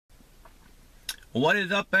What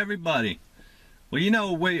is up, everybody? Well, you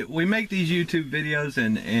know, we make these YouTube videos,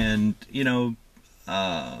 and you know,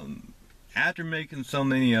 after making so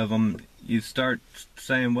many of them, you start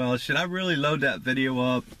saying, well, should I really load that video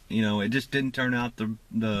up? You know, it just didn't turn out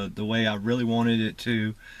the way I really wanted it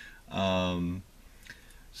to.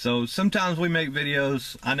 So sometimes we make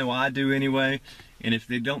videos, I know I do anyway, and if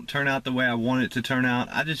they don't turn out the way I want it to turn out,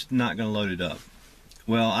 I'm just not going to load it up.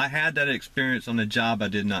 Well, I had that experience on a job I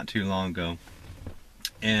did not too long ago.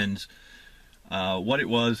 And what it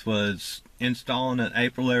was installing an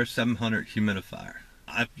Aprilaire 700 humidifier.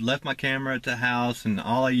 I left my camera at the house, and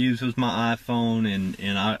all I used was my iPhone,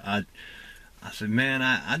 and I said, man,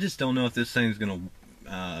 I just don't know if this thing's going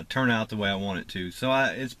to turn out the way I want it to. So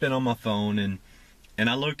it's been on my phone, and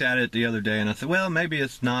I looked at it the other day, and I said, well, maybe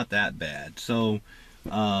it's not that bad. So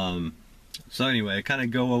anyway, kind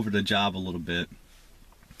of go over the job a little bit.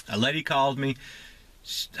 A lady calls me.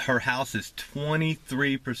 Her house is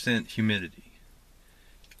 23% humidity.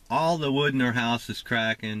 All the wood in her house is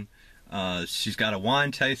cracking. She's got a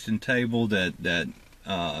wine tasting table that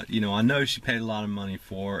you know, I know she paid a lot of money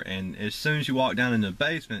for, and as soon as you walk down in the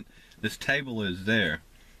basement, this table is there.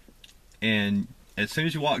 And as soon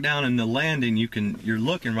as you walk down in the landing, you're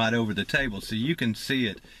looking right over the table, so you can see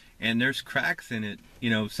it. And there's cracks in it. You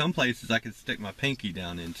know, some places I could stick my pinky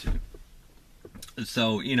down into.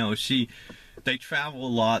 So, you know, they travel a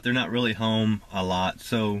lot. They're not really home a lot.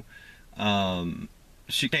 So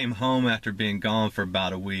she came home after being gone for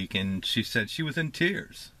about a week, and she said she was in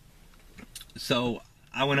tears. So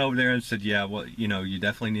I went over there and said, yeah, well, you know, you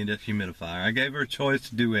definitely need a humidifier. I gave her a choice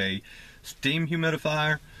to do a steam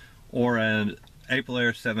humidifier or an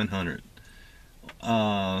Aprilaire 700,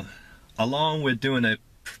 along with doing a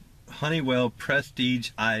Honeywell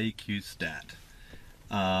Prestige IAQ Stat.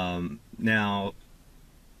 Now,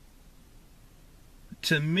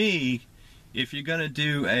 to me, if you're going to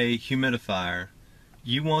do a humidifier,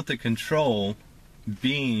 you want the control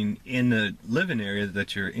being in the living area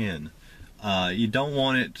that you're in. You don't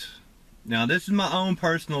want it... Now, this is my own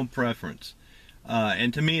personal preference,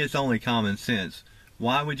 and to me it's only common sense.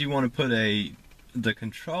 Why would you want to put the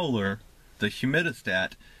controller, the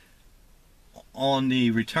humidistat, on the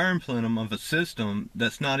return plenum of a system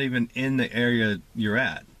that's not even in the area you're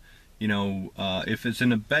at? You know, if it's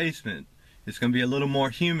in a basement, it's going to be a little more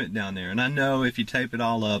humid down there. And I know if you tape it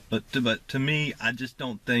all up, but to me, I just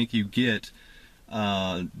don't think you get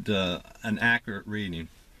an accurate reading.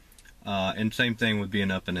 And same thing with being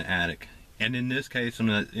up in the attic. And in this case,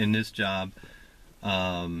 in this job,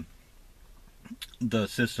 the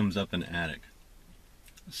system's up in the attic.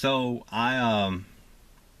 So I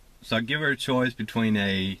give her a choice between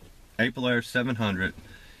a Aprilaire 700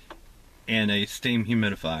 and a steam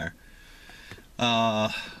humidifier.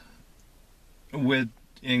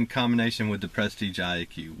 In combination with the Prestige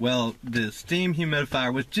IAQ. Well, the steam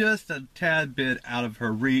humidifier was just a tad bit out of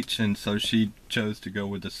her reach, and so she chose to go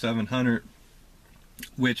with the 700,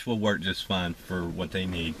 which will work just fine for what they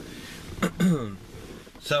need.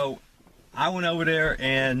 So I went over there,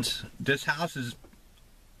 and this house is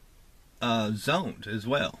zoned as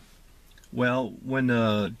well. Well, when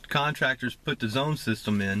the contractors put the zone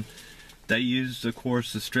system in, they used, of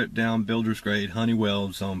course, the stripped down builder's grade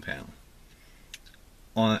Honeywell zone panel.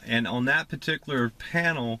 And on that particular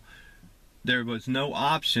panel, there was no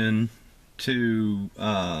option to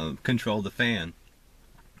control the fan.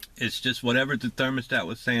 It's just whatever the thermostat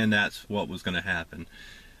was saying, that's what was going to happen.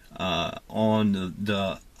 On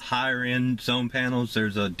the higher end zone panels,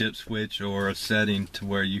 there's a dip switch or a setting to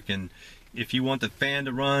where you can, if you want the fan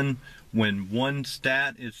to run when one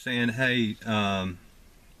stat is saying, hey,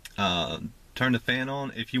 turn the fan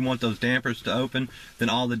on. If you want those dampers to open, then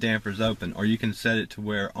all the dampers open. Or you can set it to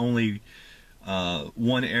where only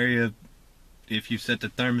one area, if you set the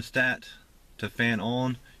thermostat to fan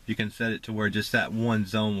on, you can set it to where just that one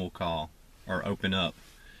zone will call or open up.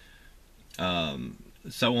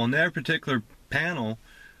 So on their particular panel,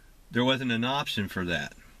 there wasn't an option for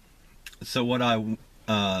that. So what I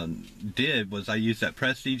did was I used that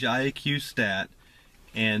Prestige IAQ Stat.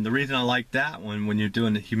 And the reason I like that one when you're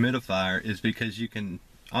doing the humidifier is because you can,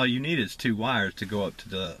 all you need is 2 wires to go up to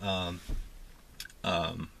the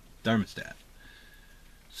thermostat.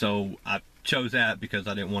 So I chose that because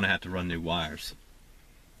I didn't want to have to run new wires.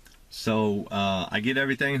 So I get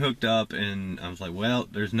everything hooked up, and I was like, well,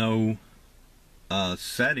 there's no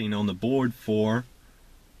setting on the board for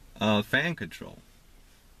fan control.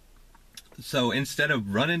 So instead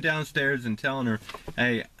of running downstairs and telling her,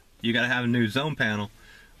 hey, you got to have a new zone panel,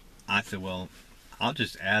 I said, well, I'll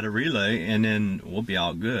just add a relay and then we'll be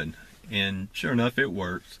all good. And sure enough, it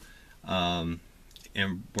works.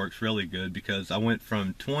 and works really good, because I went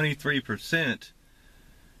from 23%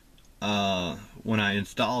 when I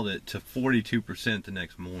installed it to 42% the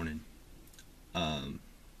next morning,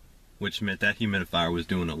 which meant that humidifier was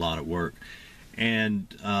doing a lot of work. And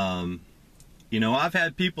you know, I've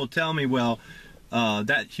had people tell me, well,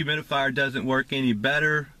 that humidifier doesn't work any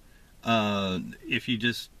better if you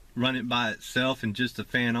just run it by itself in just a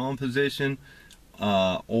fan on position,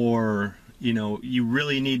 or you know, you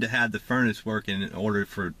really need to have the furnace working in order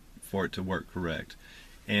for it to work correct.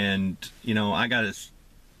 And you know, I gotta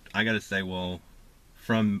say, well,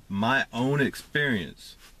 from my own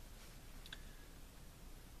experience,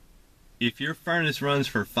 if your furnace runs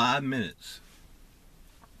for 5 minutes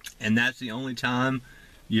and that's the only time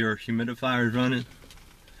your humidifier is running,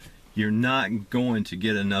 you're not going to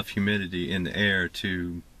get enough humidity in the air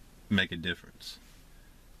to make a difference.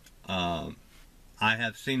 I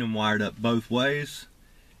have seen them wired up both ways,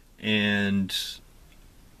 and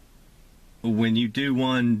when you do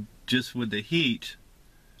one just with the heat,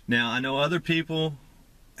 now I know other people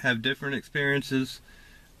have different experiences,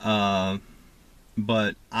 but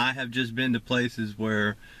I have just been to places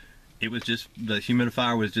where it was just, the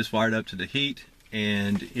humidifier was just wired up to the heat,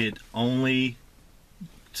 and it only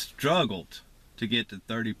struggled to get to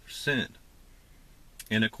 30%.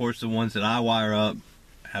 And of course the ones that I wire up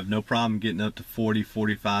have no problem getting up to 40,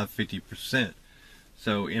 45, 50%.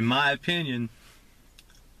 So in my opinion,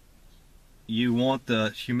 you want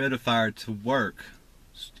the humidifier to work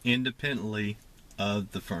independently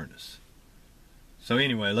of the furnace. So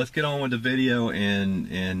anyway, let's get on with the video,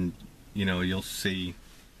 and you know, you'll see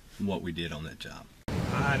what we did on that job.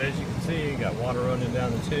 Alright, as you can see, you got water running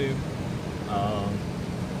down the tube.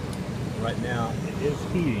 Right now it is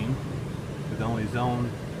heating with only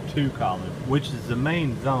zone 2 column, which is the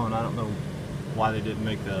main zone. I don't know why they didn't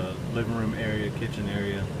make the living room area, kitchen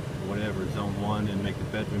area, or whatever, zone 1, and make the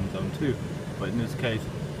bedroom zone 2. But in this case,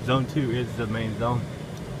 zone 2 is the main zone.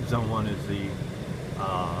 Zone 1 is the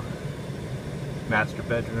master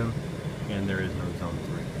bedroom, and there is no zone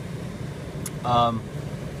 3.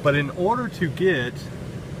 But in order to get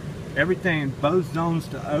everything, both zones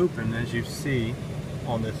to open, as you see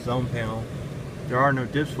on this zone panel, there are no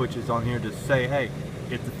dip switches on here to say, hey,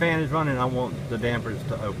 if the fan is running, I want the dampers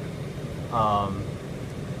to open.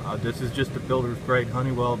 This is just a builder's grade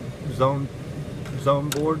Honeywell zone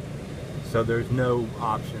board, so there's no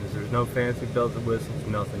options. There's no fancy bells and whistles,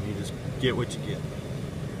 nothing. You just get what you get.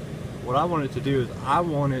 What I wanted to do is, I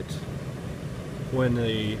wanted, when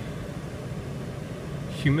the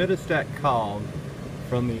humidistat called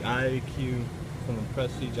from the IAQ, from the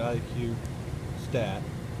Prestige IAQ stat,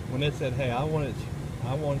 when it said, hey, I want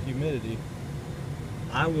humidity,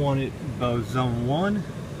 I wanted both zone 1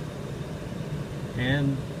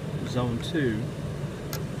 and zone 2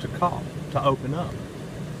 to call, to open up.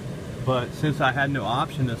 But since I had no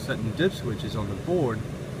option of setting dip switches on the board,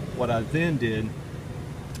 what I then did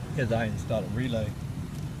is I installed a relay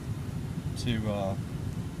to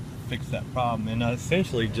fix that problem, and I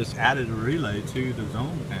essentially just added a relay to the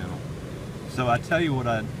zone panel. So I tell you what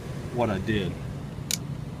I did.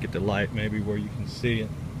 Get the light maybe where you can see it.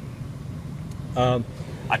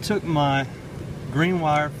 I took my green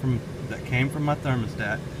wire that came from my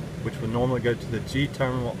thermostat, which would normally go to the G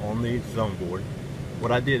terminal on the zone board.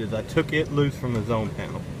 What I did is I took it loose from the zone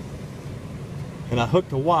panel, and I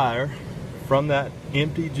hooked a wire from that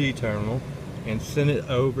empty G terminal and sent it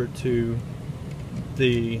over to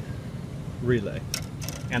the relay,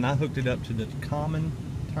 and I hooked it up to the common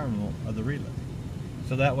terminal of the relay.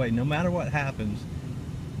 So that way, no matter what happens,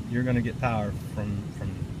 you're going to get power from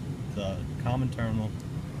the common terminal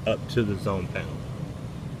up to the zone panel.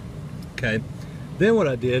 Okay, then what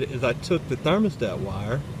I did is I took the thermostat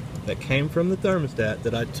wire that came from the thermostat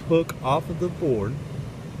that I took off of the board,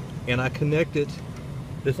 and I connected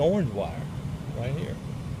this orange wire right here,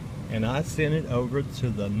 and I sent it over to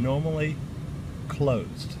the normally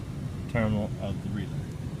closed terminal of the relay.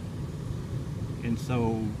 And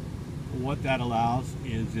so what that allows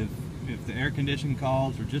is, if the air conditioning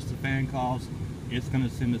calls or just the fan calls, it's going to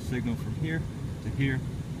send a signal from here to here.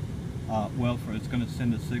 It's going to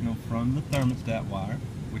send a signal from the thermostat wire,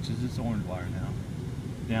 which is this orange wire now,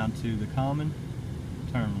 down to the common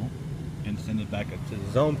terminal, and send it back up to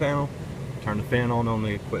the zone panel, turn the fan on the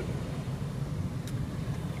equipment.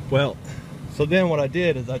 Well, so then what I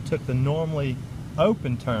did is I took the normally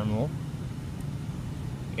open terminal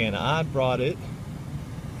and I brought it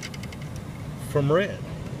from red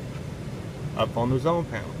up on the zone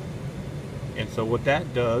panel. And so what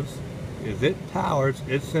that does is it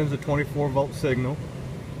sends a 24-volt signal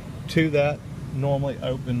to that normally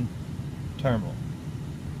open terminal.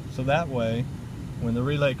 So that way, when the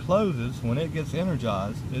relay closes, when it gets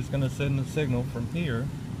energized, it's going to send a signal from here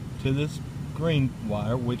to this green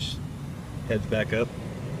wire, which heads back up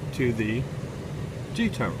to the G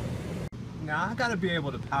terminal. Now I got to be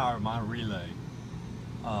able to power my relay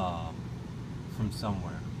from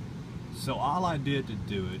somewhere. So all I did to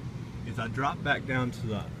do it is I dropped back down to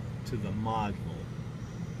the module,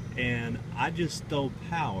 and I just stole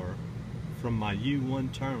power from my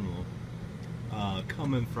U1 terminal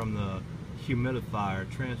coming from the humidifier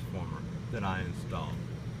transformer that I installed.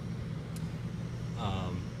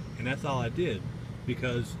 And that's all I did,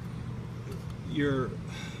 because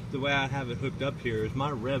the way I have it hooked up here is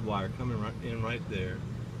my red wire coming right there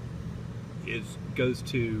goes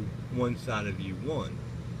to one side of U1.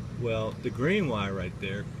 Well, the green wire right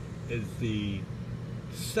there is the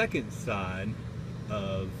second side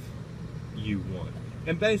of U1.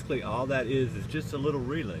 And basically all that is just a little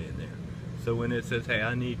relay in there. So when it says, hey,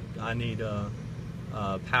 I need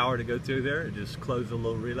power to go through there, it just closes a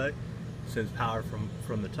little relay, sends power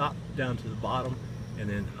from the top down to the bottom and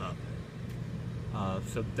then up.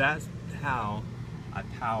 So that's how I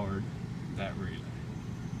powered that relay.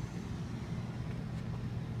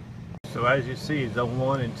 So as you see, zone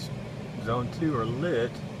 1 and zone 2 are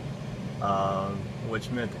lit, which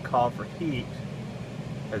meant the call for heat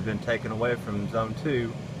has been taken away from zone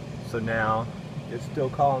 2. So now it's still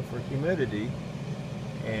calling for humidity,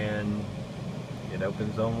 and it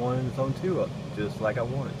opens zone 1 and zone 2 up just like I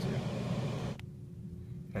want it to.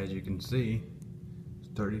 As you can see, it's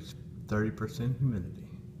 30% humidity.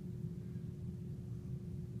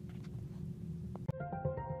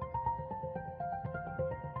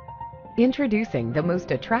 Introducing the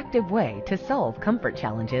most attractive way to solve comfort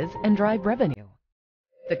challenges and drive revenue.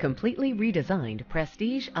 The completely redesigned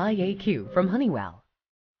Prestige IAQ from Honeywell.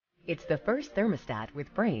 It's the first thermostat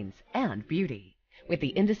with brains and beauty, with the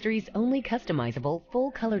industry's only customizable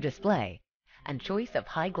full-color display and choice of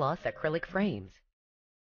high-gloss acrylic frames.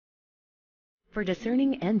 For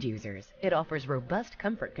discerning end users, it offers robust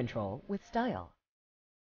comfort control with style.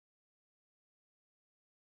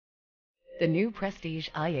 The new Prestige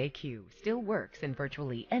IAQ still works in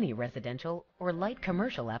virtually any residential or light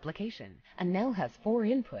commercial application and now has 4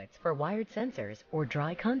 inputs for wired sensors or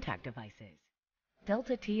dry contact devices.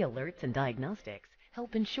 Delta T alerts and diagnostics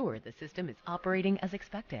help ensure the system is operating as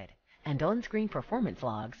expected, and on-screen performance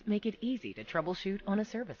logs make it easy to troubleshoot on a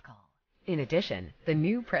service call. In addition, the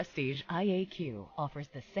new Prestige IAQ offers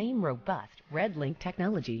the same robust Red Link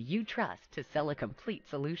technology you trust to sell a complete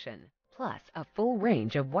solution, plus a full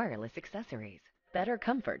range of wireless accessories. Better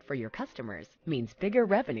comfort for your customers means bigger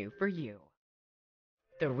revenue for you.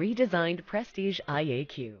 The redesigned Prestige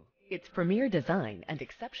IAQ. Its premier design and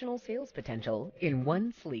exceptional sales potential in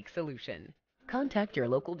one sleek solution. Contact your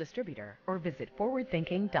local distributor or visit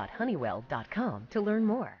forwardthinking.honeywell.com to learn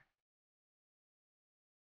more.